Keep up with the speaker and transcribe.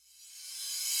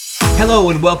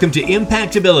Hello and welcome to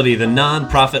Impactability, the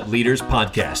Nonprofit Leaders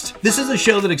Podcast. This is a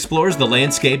show that explores the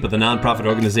landscape of the nonprofit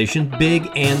organization, big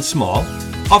and small,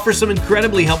 offers some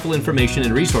incredibly helpful information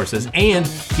and resources, and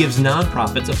gives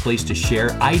nonprofits a place to share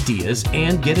ideas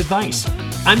and get advice.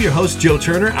 I'm your host, Joe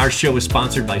Turner. Our show is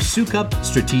sponsored by Sukup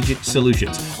Strategic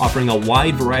Solutions, offering a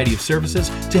wide variety of services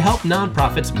to help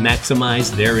nonprofits maximize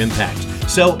their impact.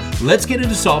 So let's get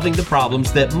into solving the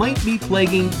problems that might be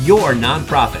plaguing your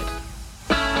nonprofit.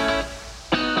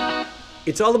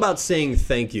 It's all about saying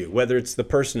thank you, whether it's the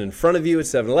person in front of you at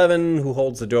 7-Eleven who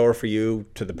holds the door for you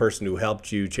to the person who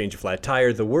helped you change a flat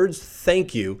tire. The words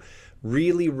thank you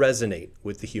really resonate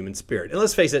with the human spirit. And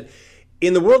let's face it,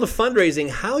 in the world of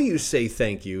fundraising, how you say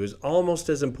thank you is almost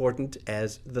as important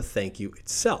as the thank you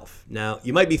itself. Now,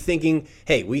 you might be thinking,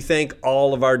 hey, we thank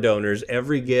all of our donors,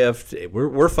 every gift,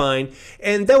 we're fine.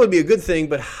 And that would be a good thing,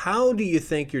 but how do you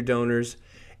thank your donors?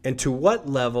 And to what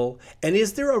level? And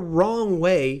is there a wrong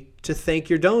way to thank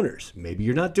your donors? Maybe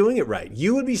you're not doing it right.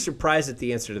 You would be surprised at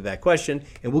the answer to that question,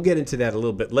 and we'll get into that a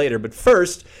little bit later. But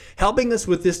first, helping us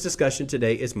with this discussion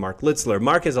today is Mark Litzler.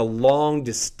 Mark has a long,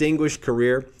 distinguished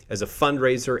career as a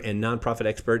fundraiser and nonprofit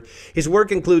expert. His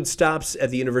work includes stops at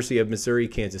the University of Missouri,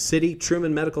 Kansas City,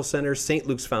 Truman Medical Center, St.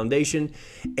 Luke's Foundation,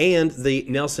 and the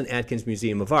Nelson Atkins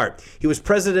Museum of Art. He was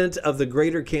president of the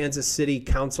Greater Kansas City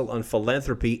Council on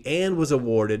Philanthropy and was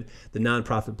awarded the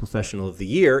Nonprofit Professional of the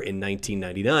Year in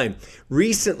 1999.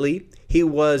 Recently, he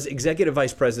was executive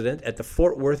vice president at the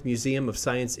Fort Worth Museum of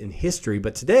Science and History,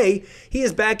 but today he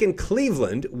is back in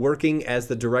Cleveland working as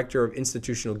the director of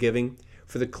institutional giving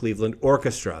for the Cleveland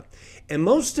Orchestra. And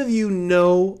most of you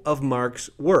know of Mark's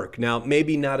work. Now,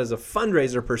 maybe not as a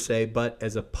fundraiser per se, but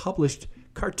as a published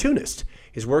cartoonist.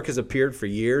 His work has appeared for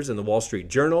years in the Wall Street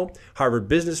Journal, Harvard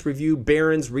Business Review,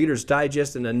 Barron's, Reader's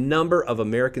Digest, and a number of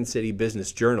American City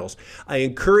business journals. I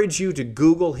encourage you to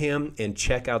Google him and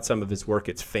check out some of his work.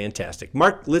 It's fantastic.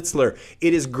 Mark Litzler,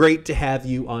 it is great to have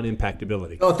you on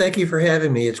Impactability. Oh, thank you for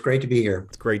having me. It's great to be here.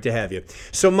 It's great to have you.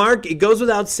 So, Mark, it goes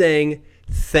without saying,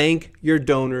 thank your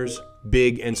donors,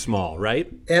 big and small, right?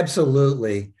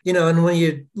 Absolutely. And when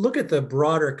you look at the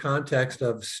broader context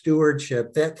of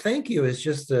stewardship, that thank you is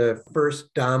just the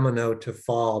first domino to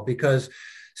fall, because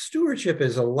stewardship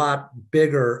is a lot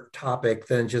bigger topic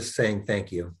than just saying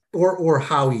thank you or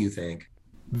how you thank.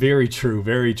 Very true,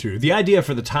 very true. The idea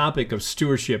for the topic of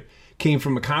stewardship came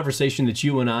from a conversation that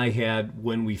you and I had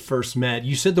when we first met.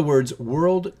 You said the words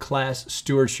world-class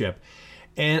stewardship.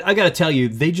 And I got to tell you,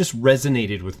 they just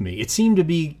resonated with me. It seemed to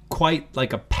be quite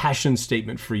like a passion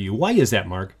statement for you. Why is that,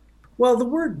 Mark? Well, the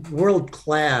word world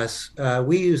class,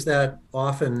 we use that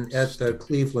often at the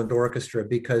Cleveland Orchestra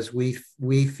because we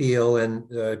feel,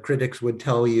 and critics would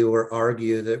tell you or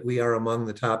argue, that we are among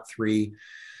the top 3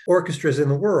 orchestras in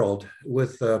the world,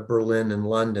 with Berlin and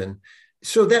London.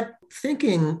 So that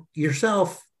thinking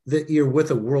yourself that you're with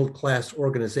a world-class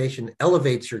organization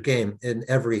elevates your game in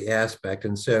every aspect.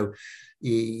 And so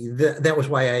that was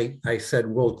why I said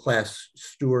world-class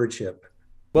stewardship.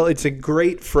 Well, it's a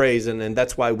great phrase, and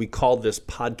that's why we called this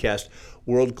podcast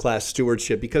World-Class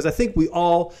Stewardship, because I think we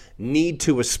all need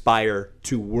to aspire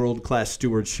to world-class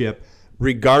stewardship,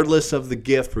 regardless of the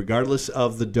gift, regardless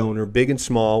of the donor, big and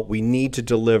small. We need to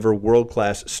deliver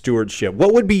world-class stewardship.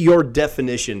 What would be your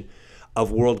definition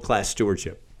of world-class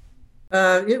stewardship?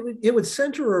 It would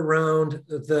center around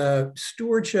the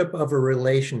stewardship of a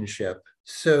relationship.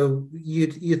 So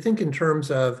you think in terms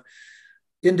of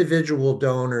individual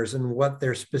donors and what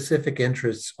their specific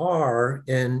interests are,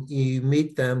 and you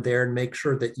meet them there and make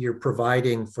sure that you're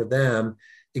providing for them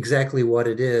exactly what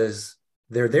it is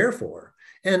they're there for.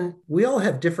 And we all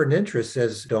have different interests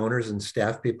as donors and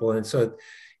staff people. And so,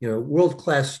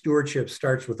 world-class stewardship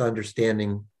starts with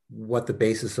understanding what the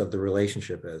basis of the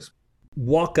relationship is.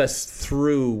 Walk us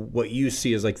through what you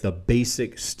see as like the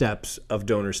basic steps of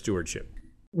donor stewardship.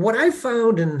 What I've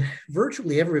found in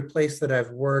virtually every place that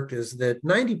I've worked is that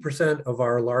 90% of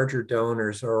our larger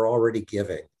donors are already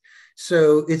giving.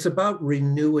 So it's about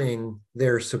renewing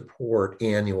their support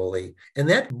annually. And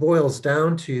that boils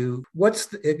down to what's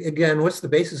the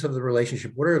basis of the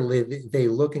relationship? What are they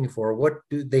looking for? What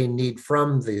do they need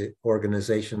from the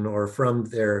organization or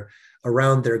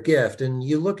around their gift? And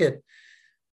you look at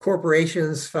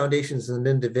corporations, foundations, and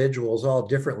individuals all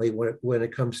differently when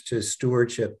it comes to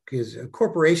stewardship, because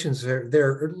corporations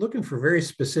they're looking for very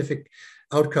specific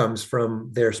outcomes from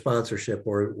their sponsorship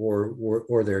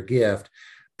or their gift,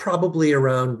 probably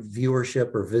around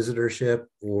viewership or visitorship,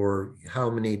 or how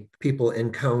many people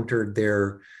encountered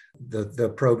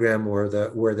the program or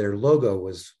where their logo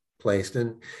was placed.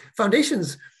 And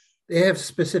foundations, they have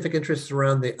specific interests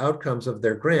around the outcomes of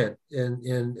their grant.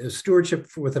 And stewardship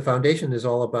with the foundation is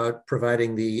all about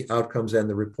providing the outcomes and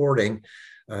the reporting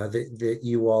that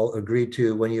you all agreed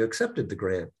to when you accepted the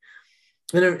grant.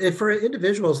 And if for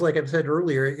individuals, like I said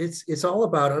earlier, it's all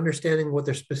about understanding what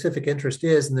their specific interest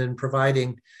is and then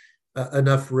providing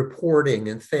enough reporting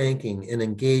and thanking and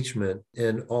engagement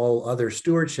and all other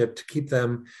stewardship to keep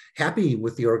them happy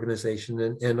with the organization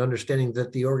and understanding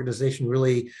that the organization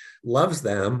really loves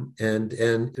them and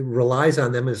relies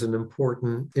on them as an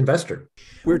important investor.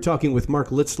 We're talking with Mark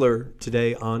Litzler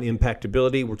today on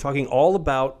Impactability. We're talking all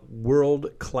about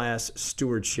world-class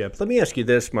stewardship. Let me ask you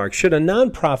this, Mark. Should a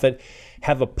nonprofit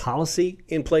have a policy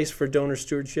in place for donor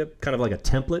stewardship, kind of like a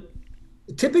template?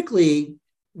 Typically,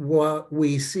 what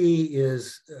we see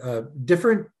is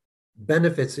different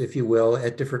benefits, if you will,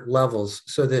 at different levels,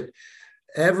 so that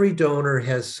every donor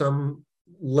has some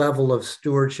level of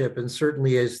stewardship. And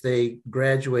certainly as they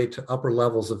graduate to upper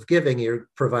levels of giving, you're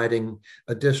providing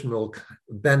additional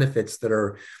benefits that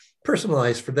are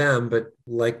personalized for them. But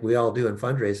like we all do in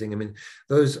fundraising, I mean,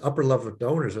 those upper level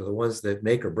donors are the ones that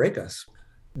make or break us.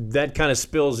 That kind of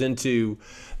spills into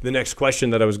the next question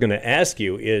that I was going to ask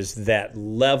you, is that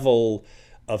level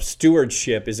of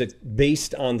stewardship, is it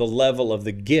based on the level of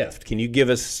the gift? Can you give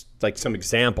us like some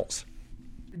examples?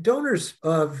 Donors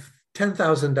of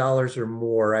 $10,000 or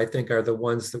more, I think, are the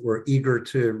ones that we're eager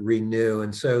to renew.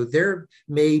 And so there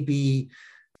may be,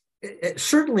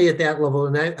 certainly at that level,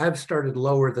 and I've started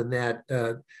lower than that,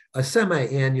 a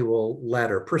semi-annual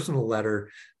letter, personal letter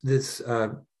that's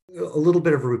a little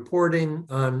bit of reporting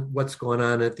on what's going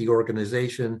on at the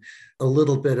organization, a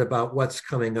little bit about what's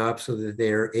coming up so that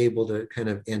they're able to kind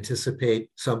of anticipate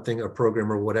something, a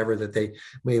program or whatever that they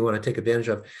may want to take advantage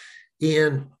of.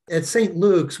 And at St.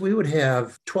 Luke's, we would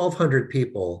have 1,200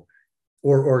 people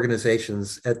or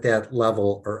organizations at that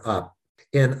level or up.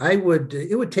 And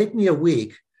it would take me a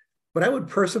week, but I would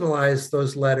personalize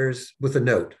those letters with a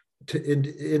note to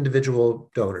individual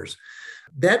donors.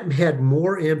 That had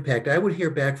more impact. I would hear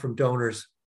back from donors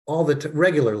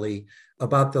regularly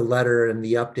about the letter and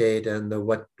the update and the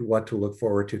what to look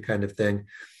forward to kind of thing.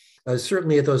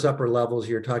 Certainly at those upper levels,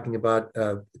 you're talking about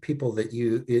people that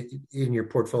you in your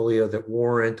portfolio that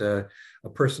warrant a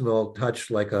personal touch,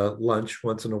 like a lunch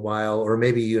once in a while, or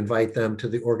maybe you invite them to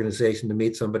the organization to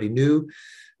meet somebody new.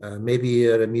 Maybe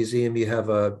at a museum, you have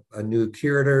a new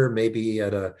curator. Maybe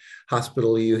at a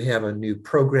hospital, you have a new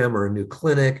program or a new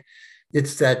clinic.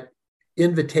 It's that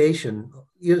invitation.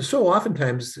 So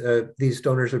oftentimes these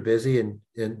donors are busy and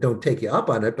don't take you up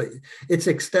on it, but it's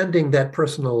extending that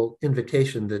personal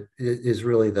invitation that is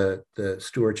really the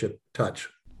stewardship touch.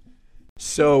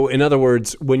 So in other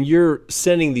words, when you're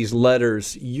sending these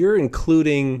letters, you're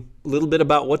including a little bit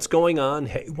about what's going on.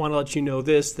 Hey, want to let you know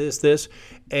this,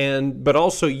 but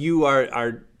also you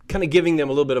are kind of giving them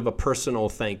a little bit of a personal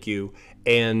thank you,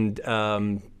 and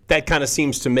that kind of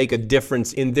seems to make a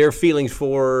difference in their feelings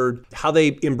for how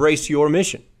they embrace your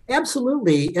mission.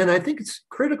 Absolutely. And I think it's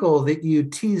critical that you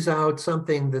tease out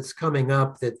something that's coming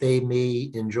up that they may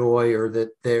enjoy or that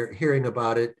they're hearing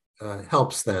about it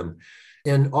helps them.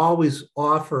 And always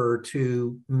offer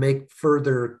to make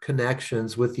further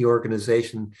connections with the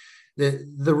organization.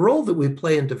 The role that we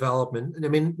play in development, I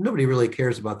mean, nobody really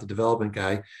cares about the development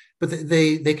guy, but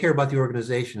they care about the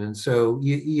organization. And so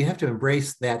you have to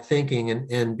embrace that thinking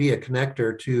and be a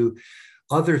connector to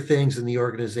other things in the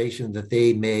organization that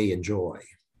they may enjoy.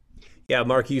 Yeah,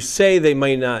 Mark, you say they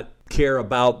may not care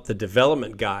about the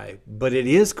development guy, but it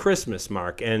is Christmas,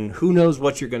 Mark, and who knows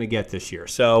what you're going to get this year.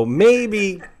 So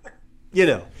maybe,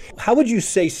 how would you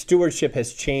say stewardship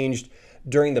has changed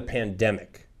during the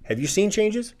pandemic? Have you seen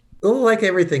changes? Well, like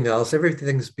everything else,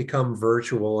 everything's become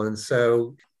virtual. And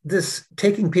so this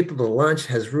taking people to lunch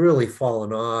has really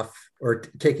fallen off, or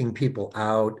taking people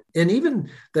out. And even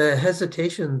the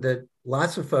hesitation that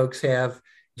lots of folks have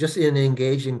just in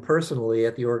engaging personally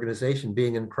at the organization,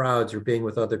 being in crowds or being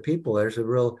with other people,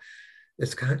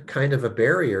 it's kind of a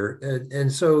barrier.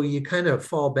 And so you kind of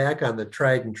fall back on the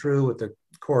tried and true with the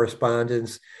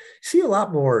correspondence. See a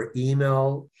lot more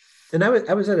email. And I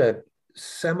was at a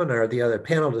seminar,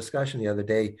 panel discussion the other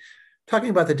day, talking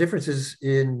about the differences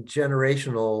in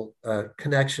generational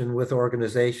connection with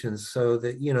organizations. So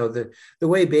that, the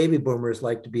way baby boomers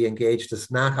like to be engaged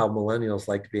is not how millennials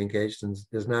like to be engaged, and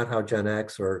is not how Gen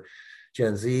X or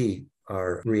Gen Z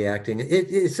are reacting.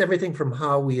 It's everything from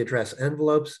how we address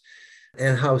envelopes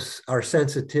and how our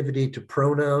sensitivity to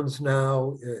pronouns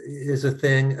now is a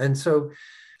thing. And so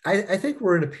I think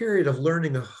we're in a period of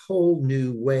learning a whole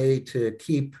new way to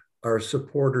keep our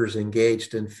supporters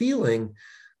engaged and feeling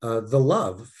the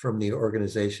love from the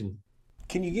organization.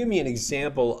 Can you give me an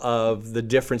example of the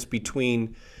difference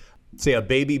between, say, a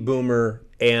baby boomer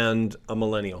and a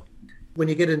millennial? When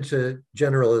you get into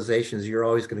generalizations, you're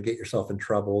always going to get yourself in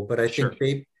trouble. But I Sure.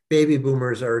 think baby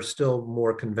boomers are still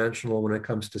more conventional when it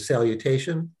comes to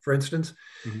salutation, for instance.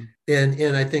 Mhm.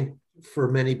 And I think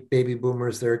for many baby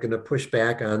boomers, they're going to push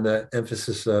back on the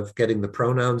emphasis of getting the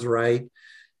pronouns right.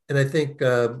 And I think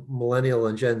millennial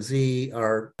and Gen Z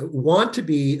are want to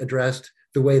be addressed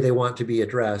the way they want to be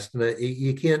addressed, and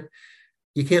you can't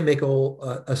make all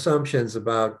assumptions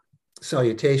about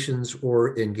salutations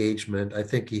or engagement. I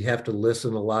think you have to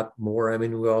listen a lot more. I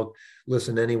mean, we all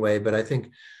listen anyway, but I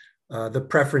think the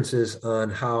preferences on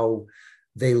how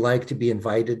they like to be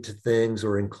invited to things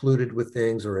or included with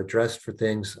things or addressed for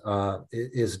things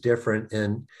is different.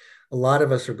 And a lot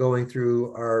of us are going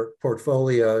through our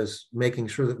portfolios, making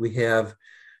sure that we have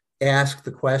asked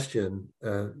the question,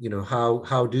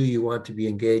 how do you want to be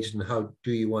engaged and how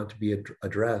do you want to be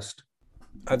addressed?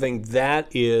 I think that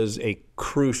is a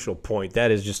crucial point.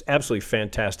 That is just absolutely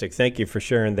fantastic. Thank you for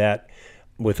sharing that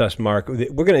with us, Mark.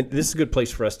 This is a good place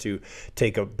for us to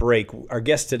take a break. Our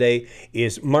guest today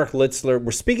is Mark Litzler.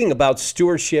 We're speaking about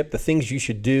stewardship, the things you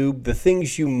should do, the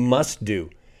things you must do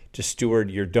to steward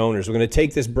your donors. We're going to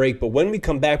take this break, but when we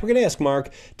come back, we're going to ask Mark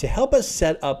to help us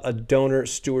set up a donor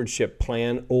stewardship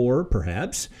plan, or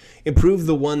perhaps improve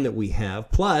the one that we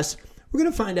have. Plus, we're going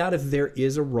to find out if there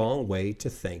is a wrong way to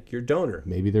thank your donor.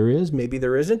 Maybe there is, maybe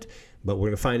there isn't, but we're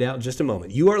going to find out in just a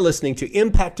moment. You are listening to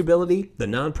Impactability, the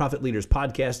Nonprofit Leaders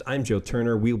Podcast. I'm Joe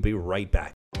Turner. We'll be right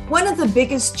back. One of the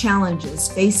biggest challenges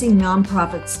facing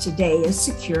nonprofits today is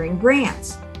securing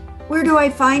grants. Where do I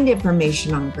find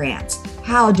information on grants?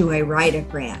 How do I write a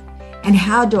grant? And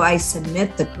how do I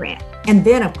submit the grant? And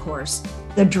then, of course,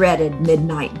 the dreaded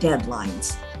midnight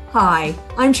deadlines. Hi,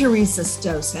 I'm Teresa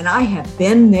Stos, and I have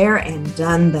been there and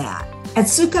done that. At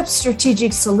Sukup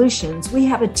Strategic Solutions, we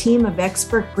have a team of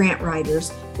expert grant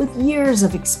writers with years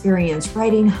of experience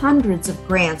writing hundreds of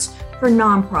grants for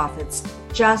nonprofits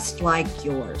just like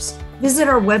yours. Visit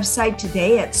our website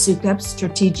today at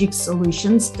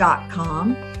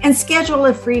sukupstrategicsolutions.com and schedule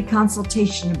a free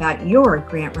consultation about your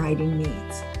grant writing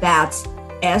needs. That's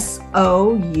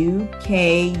SOUKUP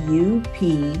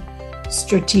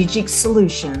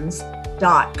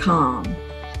strategicsolutions.com.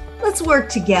 Let's work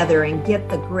together and get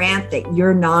the grant that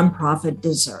your nonprofit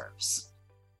deserves.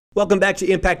 Welcome back to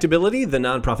Impactability, the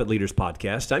Nonprofit Leaders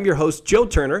Podcast. I'm your host, Joe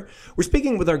Turner. We're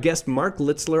speaking with our guest, Mark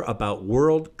Litzler, about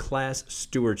world-class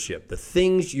stewardship, the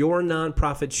things your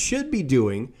nonprofit should be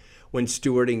doing when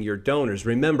stewarding your donors.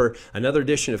 Remember, another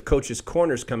edition of Coach's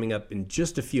Corner is coming up in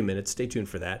just a few minutes. Stay tuned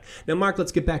for that. Now, Mark,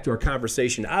 let's get back to our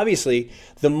conversation. Obviously,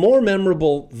 the more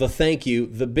memorable the thank you,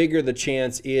 the bigger the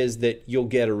chance is that you'll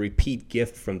get a repeat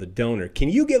gift from the donor. Can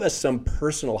you give us some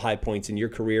personal high points in your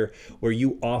career where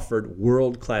you offered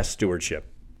world-class stewardship?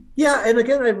 Yeah, and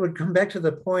again, I would come back to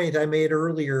the point I made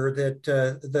earlier that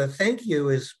the thank you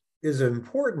is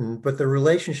important, but the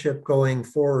relationship going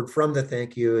forward from the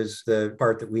thank you is the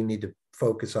part that we need to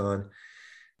focus on.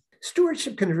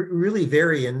 Stewardship can really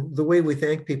vary, and the way we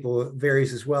thank people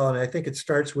varies as well. And I think it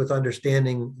starts with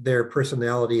understanding their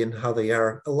personality and how they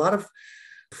are. A lot of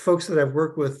folks that I've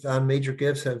worked with on major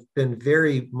gifts have been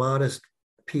very modest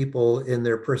people in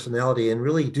their personality and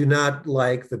really do not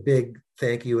like the big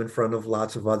thank you in front of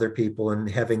lots of other people and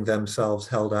having themselves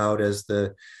held out as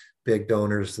the big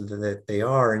donors that they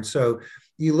are. And so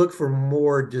you look for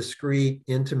more discreet,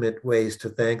 intimate ways to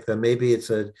thank them. Maybe it's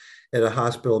at a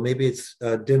hospital, maybe it's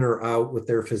a dinner out with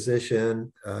their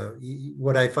physician.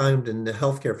 What I find in the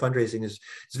healthcare fundraising is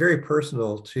very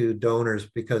personal to donors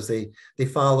because they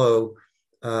follow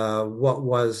what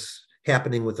was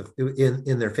happening with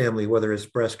in their family, whether it's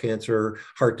breast cancer,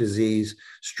 heart disease,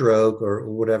 stroke, or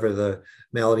whatever the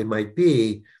malady might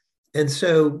be. And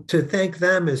so to thank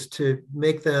them is to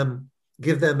give them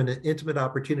an intimate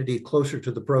opportunity closer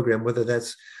to the program, whether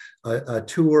that's a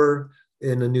tour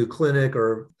in a new clinic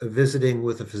or visiting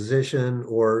with a physician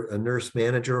or a nurse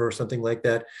manager or something like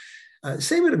that.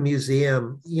 Same at a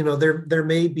museum, there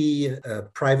may be a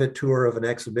private tour of an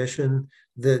exhibition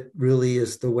that really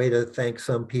is the way to thank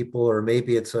some people, or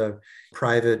maybe it's a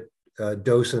private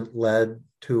docent-led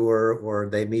tour, or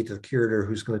they meet the curator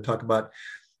who's going to talk about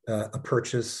a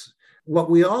purchase.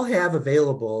 What we all have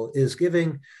available is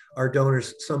giving our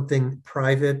donors something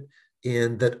private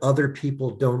and that other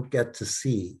people don't get to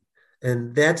see.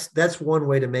 And that's one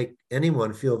way to make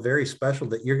anyone feel very special,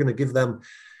 that you're going to give them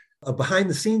a behind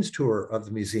the scenes tour of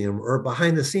the museum or a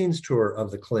behind the scenes tour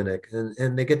of the clinic.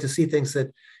 And they get to see things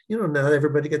that, not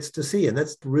everybody gets to see. And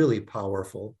that's really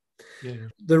powerful. Yeah.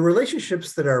 The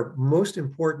relationships that are most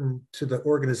important to the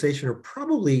organization are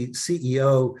probably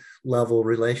CEO level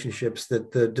relationships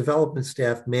that the development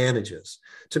staff manages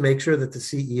to make sure that the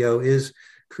CEO is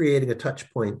creating a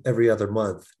touch point every other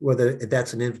month, whether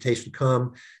that's an invitation to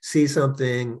come see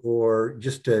something or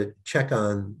just to check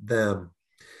on them.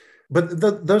 But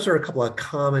those are a couple of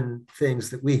common things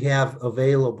that we have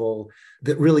available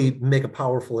that really make a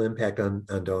powerful impact on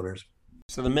donors.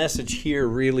 So the message here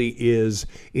really is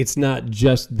it's not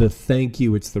just the thank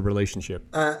you, it's the relationship.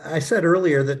 I said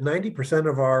earlier that 90%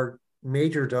 of our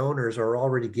major donors are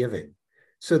already giving.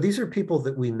 So these are people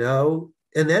that we know.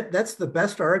 And that's the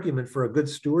best argument for a good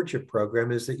stewardship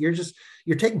program is that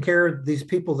you're taking care of these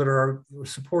people that are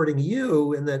supporting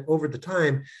you and that over the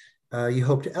time you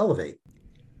hope to elevate.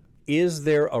 Is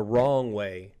there a wrong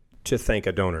way to thank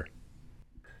a donor?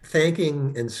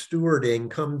 Thanking and stewarding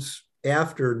comes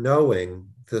after knowing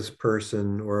this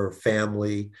person or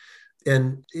family.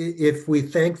 And if we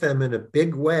thank them in a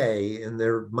big way and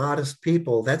they're modest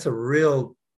people, that's a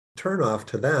real turnoff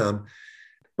to them.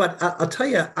 But I'll tell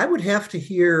you, I would have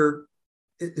to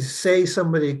say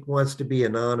somebody wants to be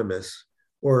anonymous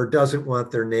or doesn't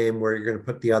want their name where you're going to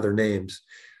put the other names.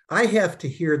 I have to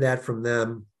hear that from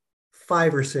them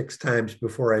 5 or 6 times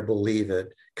before I believe it.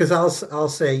 Because I'll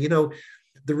say,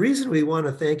 the reason we want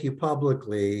to thank you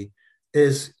publicly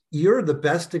is you're the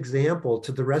best example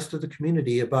to the rest of the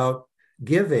community about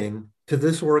giving to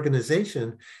this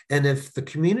organization. And if the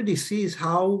community sees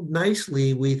how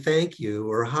nicely we thank you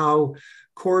or how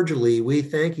cordially we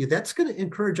thank you, that's going to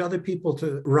encourage other people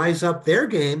to rise up their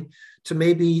game to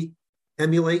maybe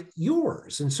emulate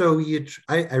yours. And so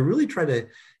I really try to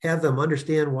have them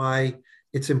understand why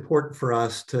it's important for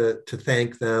us to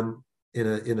thank them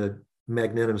in a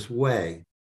magnanimous way.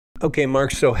 Okay,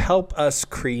 Mark, so help us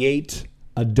create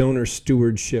a donor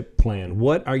stewardship plan.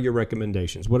 What are your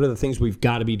recommendations? What are the things we've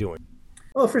got to be doing?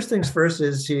 Well, first things first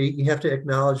is you have to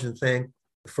acknowledge and thank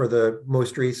for the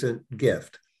most recent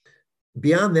gift.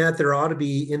 Beyond that, there ought to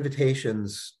be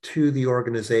invitations to the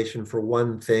organization for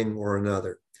one thing or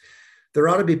another. There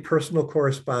ought to be personal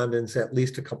correspondence at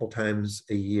least a couple times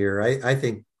a year. I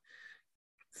think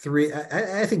 3,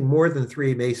 I think more than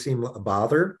 3 may seem a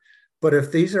bother, but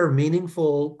if these are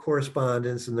meaningful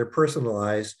correspondence and they're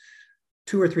personalized,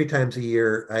 2 or 3 times a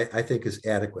year, I think is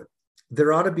adequate.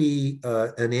 There ought to be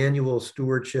an annual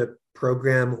stewardship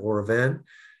program or event,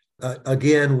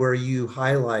 again, where you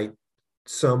highlight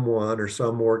someone or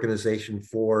some organization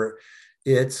for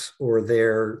its or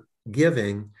their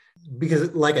giving,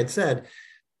 because like I said,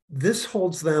 this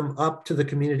holds them up to the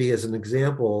community as an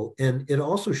example. And it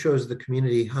also shows the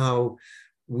community how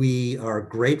we are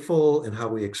grateful and how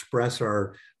we express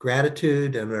our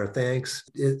gratitude and our thanks.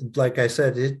 Like I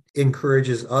said, it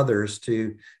encourages others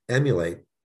to emulate.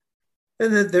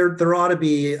 And then there ought to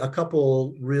be a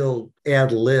couple real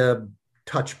ad lib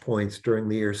touch points during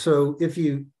the year. So if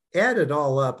you add it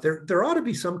all up, there ought to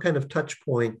be some kind of touch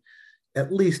point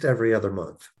at least every other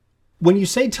month. When you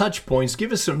say touch points,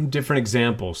 give us some different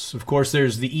examples. Of course,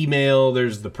 there's the email,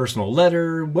 there's the personal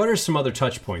letter. What are some other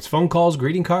touch points? Phone calls,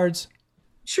 greeting cards?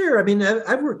 Sure. I mean,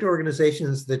 I've worked at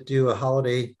organizations that do a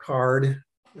holiday card,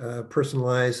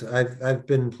 personalized. I've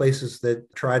been places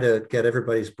that try to get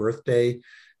everybody's birthday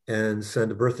and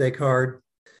send a birthday card.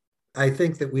 I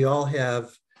think that we all have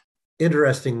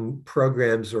interesting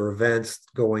programs or events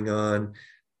going on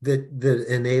that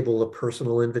enable a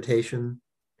personal invitation.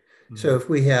 Mm-hmm. So if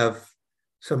we have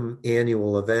some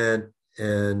annual event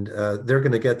and they're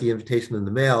going to get the invitation in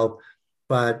the mail,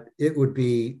 but it would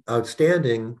be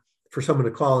outstanding for someone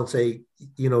to call and say,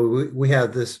 we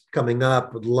have this coming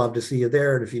up, would love to see you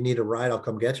there. And if you need a ride, I'll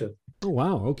come get you. Oh,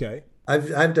 wow. Okay.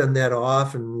 I've done that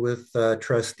often with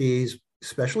trustees,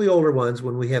 especially older ones,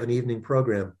 when we have an evening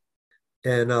program.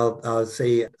 And I'll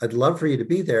say, I'd love for you to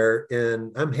be there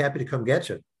and I'm happy to come get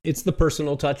you. It's the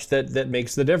personal touch that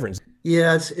makes the difference.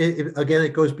 Yeah, again,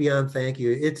 it goes beyond thank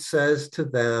you. It says to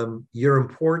them, you're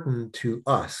important to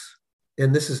us.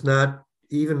 And this is not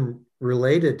even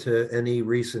related to any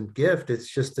recent gift. It's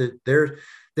just that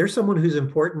they're someone who's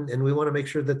important and we want to make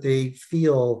sure that they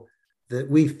feel that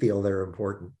we feel they're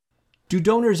important. Do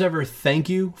donors ever thank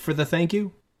you for the thank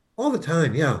you? All the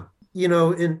time, yeah.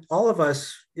 In all of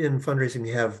us in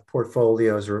fundraising have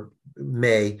portfolios or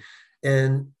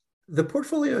and the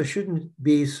portfolio shouldn't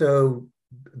be so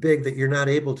big that you're not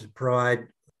able to provide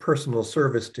personal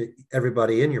service to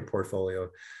everybody in your portfolio.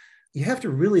 You have to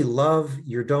really love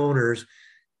your donors.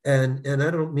 And I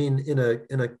don't mean in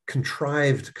a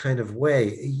contrived kind of way.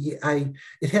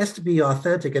 It has to be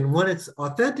authentic. And when it's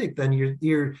authentic, then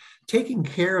you're taking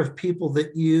care of people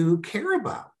that you care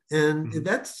about. And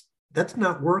that's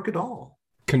not work at all.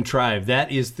 Contrive.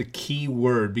 That is the key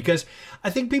word, because I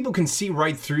think people can see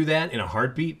right through that in a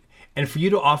heartbeat. And for you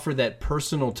to offer that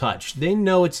personal touch, they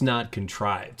know it's not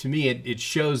contrived. To me, it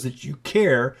shows that you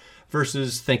care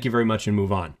versus thank you very much and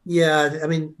move on. Yeah, I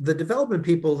mean, the development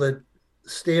people that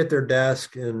stay at their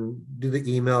desk and do the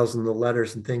emails and the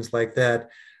letters and things like that,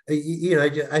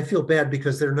 I feel bad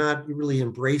because they're not really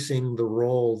embracing the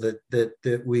role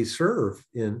that we serve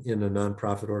in a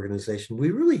nonprofit organization.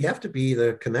 We really have to be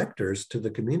the connectors to the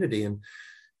community,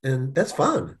 and that's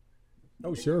fun.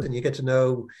 Oh, sure. And you get to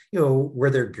know, where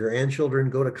their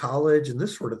grandchildren go to college and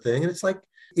this sort of thing. And it's like,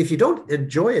 if you don't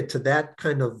enjoy it to that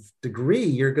kind of degree,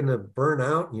 you're going to burn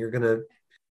out and you're going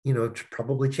to,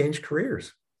 probably change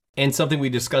careers. And something we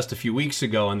discussed a few weeks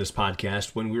ago on this podcast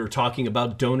when we were talking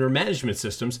about donor management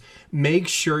systems, make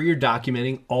sure you're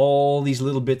documenting all these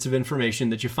little bits of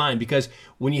information that you find, because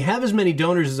when you have as many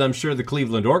donors as I'm sure the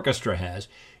Cleveland Orchestra has,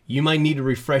 you might need to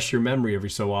refresh your memory every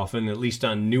so often, at least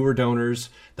on newer donors,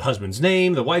 the husband's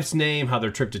name, the wife's name, how their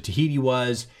trip to Tahiti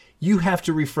was. You have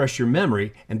to refresh your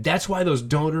memory, and that's why those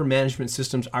donor management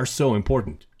systems are so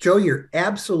important. Joe, you're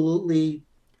absolutely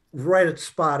right at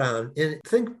spot on. And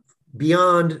think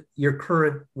beyond your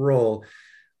current role.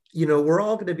 We're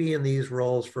all going to be in these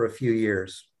roles for a few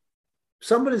years.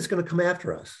 Somebody's going to come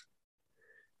after us.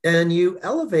 And you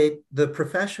elevate the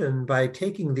profession by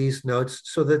taking these notes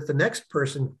so that the next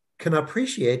person can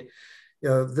appreciate,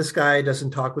 this guy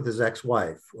doesn't talk with his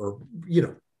ex-wife, or,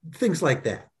 things like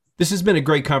that. This has been a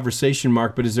great conversation,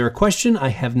 Mark, but is there a question I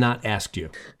have not asked you?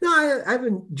 No, I've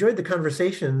enjoyed the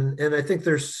conversation, and I think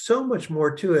there's so much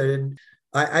more to it. And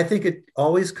I think it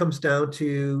always comes down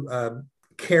to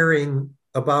caring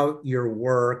about your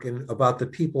work and about the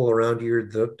people around you,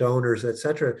 the donors, et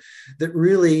cetera, that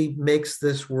really makes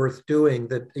this worth doing.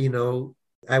 That,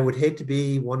 I would hate to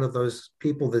be one of those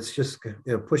people that's just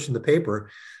pushing the paper.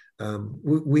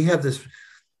 We have this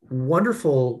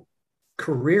wonderful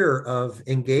career of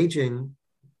engaging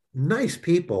nice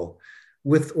people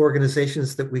with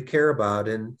organizations that we care about,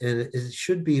 and it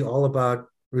should be all about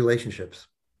relationships.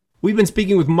 We've been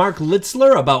speaking with Mark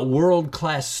Litzler about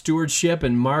world-class stewardship.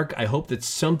 And Mark, I hope that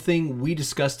something we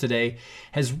discussed today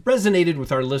has resonated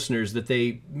with our listeners, that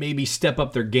they maybe step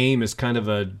up their game as kind of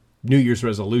a New Year's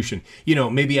resolution.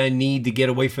 Maybe I need to get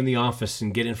away from the office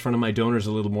and get in front of my donors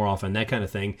a little more often, that kind of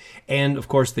thing. And of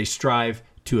course, they strive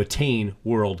to attain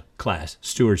world-class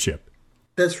stewardship.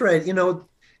 That's right.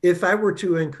 If I were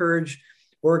to encourage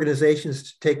organizations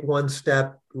to take one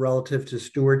step relative to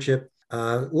stewardship,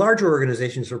 larger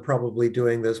organizations are probably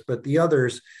doing this, but the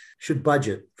others should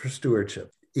budget for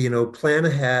stewardship. Plan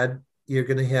ahead. You're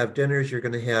going to have dinners, you're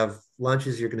going to have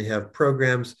lunches, you're going to have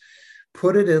programs.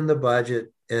 Put it in the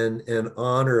budget and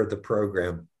honor the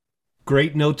program.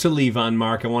 Great note to leave on,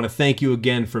 Mark. I want to thank you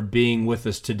again for being with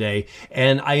us today.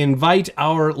 And I invite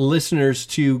our listeners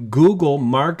to Google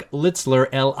Mark Litzler,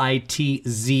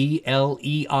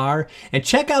 Litzler, and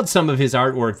check out some of his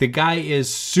artwork. The guy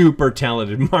is super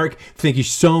talented. Mark, thank you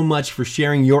so much for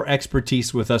sharing your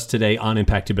expertise with us today on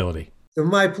Impactability.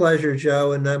 My pleasure,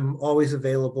 Joe. And I'm always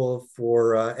available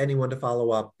for anyone to follow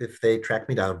up if they track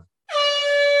me down.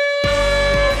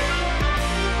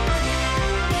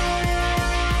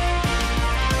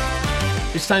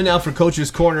 It's time now for Coach's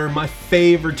Corner, my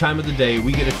favorite time of the day.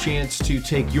 We get a chance to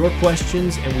take your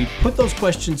questions and we put those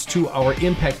questions to our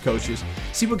impact coaches,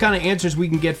 see what kind of answers we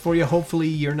can get for you. Hopefully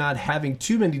you're not having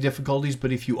too many difficulties,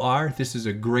 but if you are, this is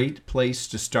a great place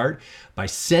to start by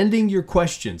sending your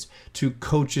questions to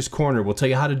Coach's Corner. We'll tell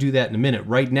you how to do that in a minute.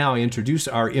 Right now, I introduce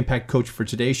our impact coach for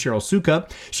today, Cheryl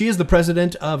Sukup. She is the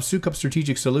president of Sukup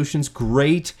Strategic Solutions.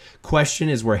 Great question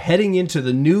as we're heading into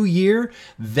the new year.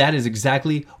 That is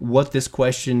exactly what this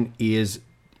question is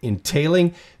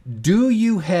entailing. Do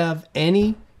you have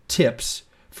any tips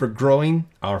for growing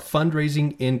our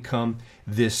fundraising income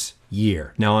this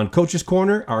year? Now on Coach's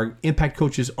Corner, our impact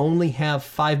coaches only have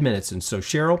 5 minutes. And so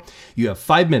Cheryl, you have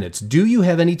 5 minutes. Do you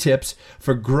have any tips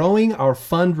for growing our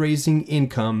fundraising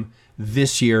income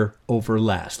this year over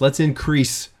last? Let's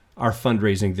increase our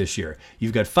fundraising this year.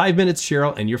 You've got 5 minutes,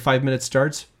 Cheryl, and your 5 minutes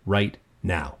starts right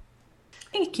now.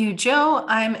 Thank you, Joe.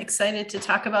 I'm excited to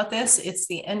talk about this. It's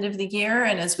the end of the year,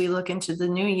 and as we look into the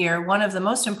new year, one of the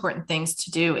most important things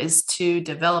to do is to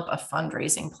develop a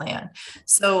fundraising plan.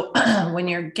 So when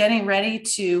you're getting ready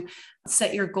to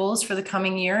set your goals for the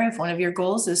coming year, if one of your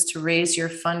goals is to raise your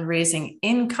fundraising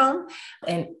income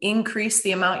and increase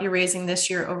the amount you're raising this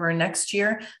year over next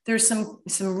year, there's some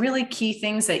really key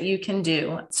things that you can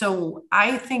do. So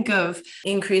I think of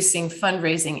increasing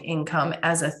fundraising income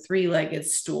as a three-legged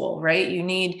stool, right? You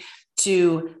need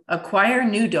to acquire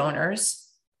new donors.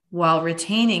 while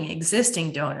retaining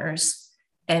existing donors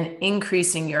and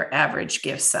increasing your average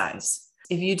gift size.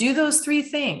 If you do those three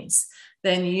things,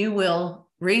 then you will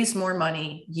raise more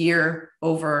money year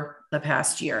over the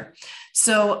past year.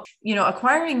 So,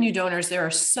 acquiring new donors, there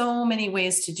are so many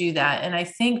ways to do that. And I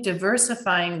think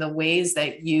diversifying the ways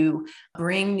that you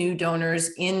bring new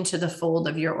donors into the fold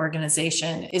of your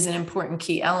organization is an important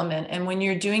key element. And when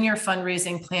you're doing your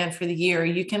fundraising plan for the year,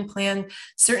 you can plan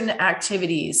certain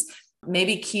activities,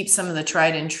 maybe keep some of the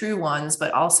tried and true ones,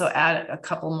 but also add a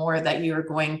couple more that you're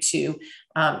going to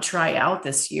try out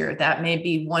this year. That may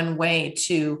be one way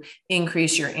to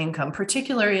increase your income,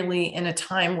 particularly in a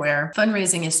time where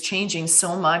fundraising is changing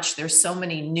so much. There's so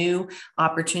many new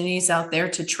opportunities out there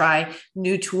to try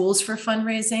new tools for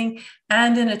fundraising.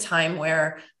 And in a time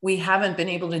where we haven't been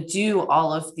able to do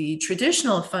all of the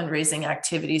traditional fundraising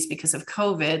activities because of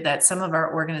COVID that some of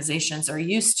our organizations are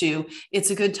used to, it's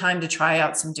a good time to try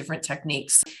out some different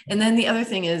techniques. And then the other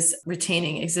thing is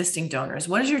retaining existing donors.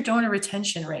 What is your donor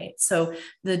retention rate? So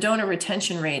the donor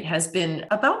retention rate has been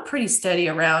about pretty steady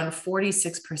around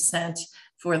 46%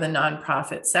 for the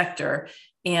nonprofit sector.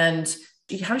 And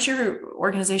how does your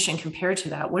organization compare to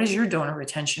that? What is your donor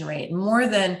retention rate? More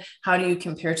than how do you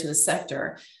compare to the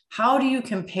sector? How do you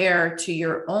compare to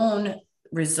your own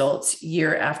results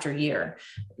year after year?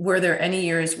 Were there any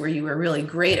years where you were really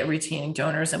great at retaining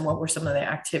donors, and what were some of the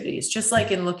activities? Just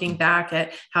like in looking back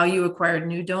at how you acquired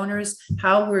new donors,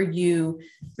 how were you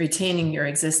retaining your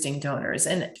existing donors?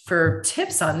 And for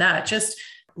tips on that, just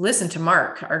listen to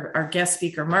Mark, our guest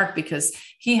speaker, Mark, because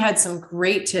he had some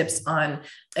great tips on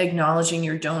acknowledging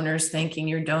your donors, thanking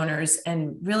your donors.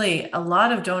 And really a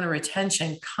lot of donor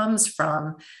retention comes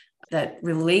from that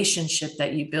relationship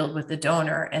that you build with the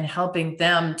donor and helping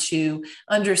them to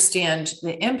understand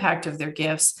the impact of their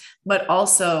gifts, but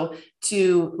also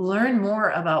to learn more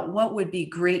about what would be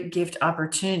great gift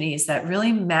opportunities that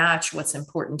really match what's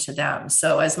important to them.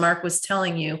 So as Mark was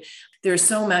telling you, there's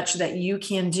so much that you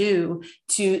can do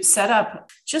to set up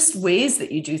just ways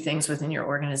that you do things within your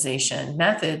organization,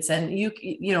 methods. And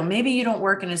maybe you don't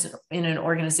work in an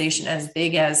organization as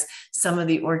big as some of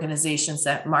the organizations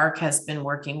that Mark has been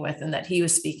working with and that he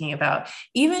was speaking about.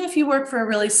 Even if you work for a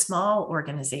really small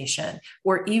organization,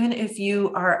 or even if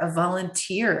you are a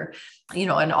volunteer,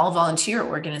 an all volunteer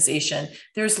organization,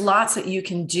 there's lots that you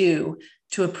can do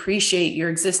to appreciate your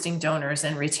existing donors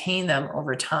and retain them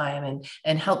over time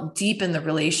and help deepen the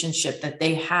relationship that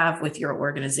they have with your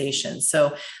organization. So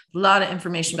a lot of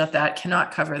information about that.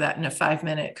 Cannot cover that in a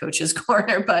 5-minute coach's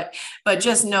corner, but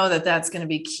just know that that's going to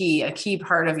be a key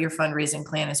part of your fundraising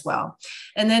plan as well.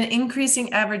 And then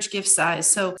increasing average gift size.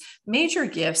 So major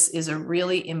gifts is a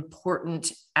really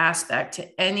important aspect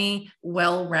to any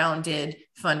well-rounded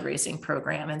fundraising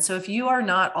program. And so if you are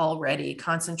not already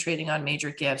concentrating on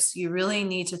major gifts, you really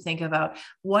need to think about,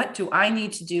 what do I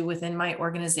need to do within my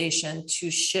organization to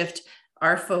shift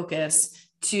our focus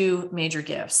to major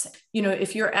gifts?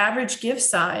 If your average gift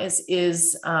size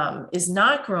is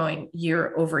not growing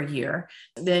year over year,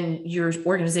 then your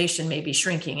organization may be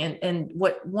shrinking. And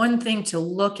one thing to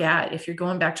look at, if you're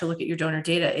going back to look at your donor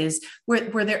data, is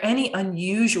were there any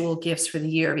unusual gifts for the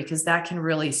year? Because that can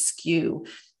really skew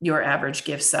your average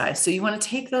gift size. So you want to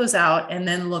take those out and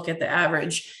then look at the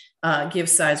average gift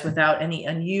size without any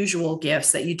unusual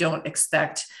gifts that you don't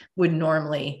expect would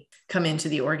normally come into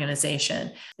the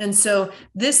organization. And so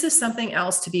this is something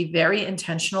else to be very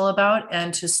intentional about,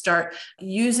 and to start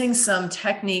using some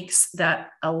techniques that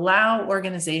allow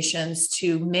organizations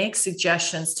to make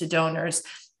suggestions to donors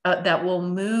that will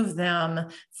move them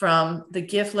from the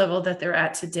gift level that they're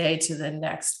at today to the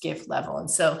next gift level. And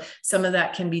so some of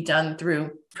that can be done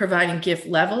through providing gift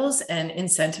levels and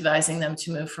incentivizing them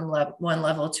to move from one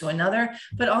level to another,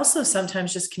 but also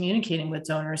sometimes just communicating with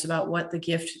donors about what the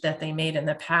gift that they made in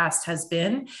the past has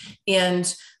been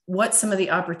and what some of the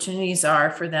opportunities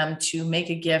are for them to make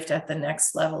a gift at the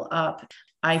next level up.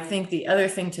 I think the other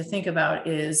thing to think about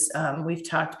is we've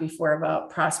talked before about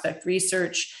prospect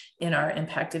research in our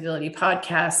Impactability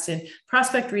podcast, and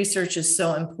prospect research is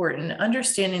so important.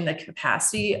 Understanding the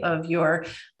capacity of your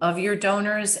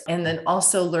donors, and then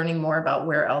also learning more about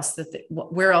where else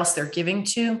they're giving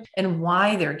to and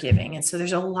why they're giving. And so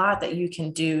there's a lot that you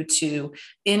can do to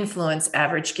influence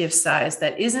average gift size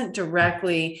that isn't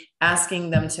directly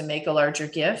asking them to make a larger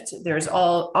gift. There's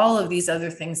all of these other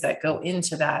things that go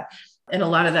into that. And a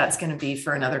lot of that's going to be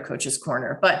for another Coach's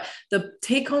Corner. But the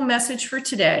take-home message for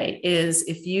today is,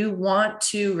 if you want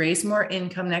to raise more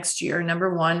income next year,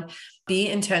 number one, be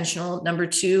intentional. Number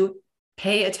two,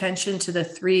 pay attention to the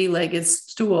three-legged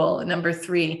stool. And number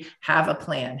three, have a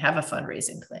plan, have a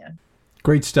fundraising plan.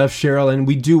 Great stuff, Cheryl. And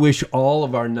we do wish all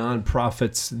of our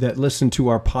nonprofits that listen to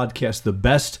our podcast the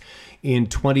best in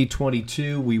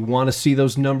 2022. We want to see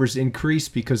those numbers increase,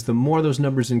 because the more those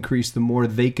numbers increase, the more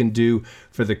they can do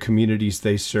for the communities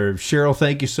they serve. Cheryl,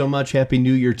 thank you so much. Happy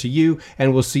New Year to you,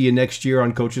 and we'll see you next year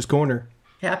on Coach's Corner.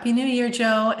 Happy New Year,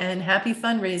 Joe, and happy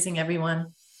fundraising,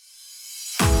 everyone.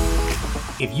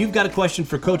 If you've got a question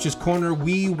for Coach's Corner,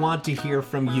 we want to hear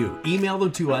from you. Email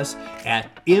them to us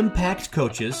at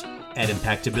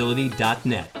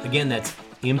impactcoaches@impactability.net. Again, that's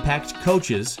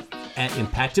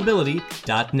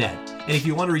impactcoaches@impactability.net. And if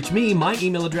you want to reach me, my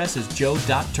email address is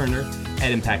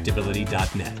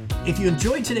joe.turner@impactability.net. If you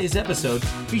enjoyed today's episode,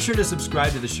 be sure to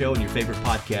subscribe to the show in your favorite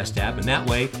podcast app, and that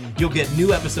way you'll get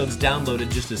new episodes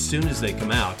downloaded just as soon as they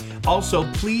come out.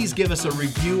 Also, please give us a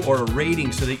review or a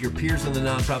rating so that your peers in the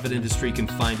nonprofit industry can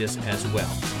find us as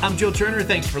well. I'm Joe Turner.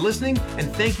 Thanks for listening,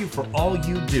 and thank you for all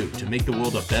you do to make the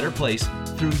world a better place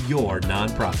through your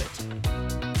nonprofit.